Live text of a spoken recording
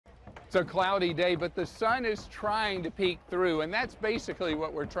It's a cloudy day, but the sun is trying to peek through, and that's basically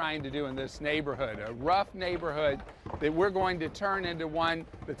what we're trying to do in this neighborhood, a rough neighborhood that we're going to turn into one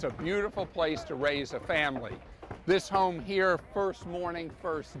that's a beautiful place to raise a family. This home here, first morning,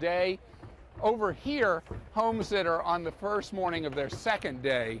 first day. Over here, homes that are on the first morning of their second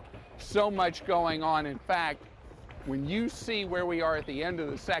day. So much going on. In fact, when you see where we are at the end of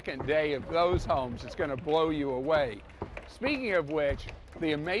the second day of those homes, it's going to blow you away. Speaking of which,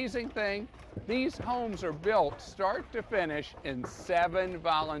 the amazing thing, these homes are built start to finish in 7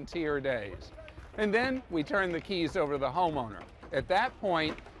 volunteer days. And then we turn the keys over to the homeowner. At that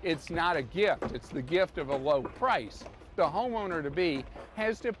point, it's not a gift, it's the gift of a low price. The homeowner-to-be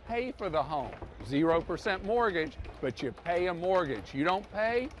has to pay for the home. 0% mortgage, but you pay a mortgage. You don't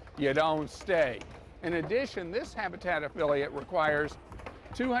pay, you don't stay. In addition, this Habitat affiliate requires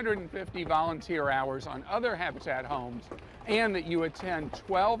 250 volunteer hours on other Habitat homes, and that you attend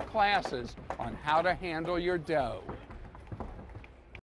 12 classes on how to handle your dough.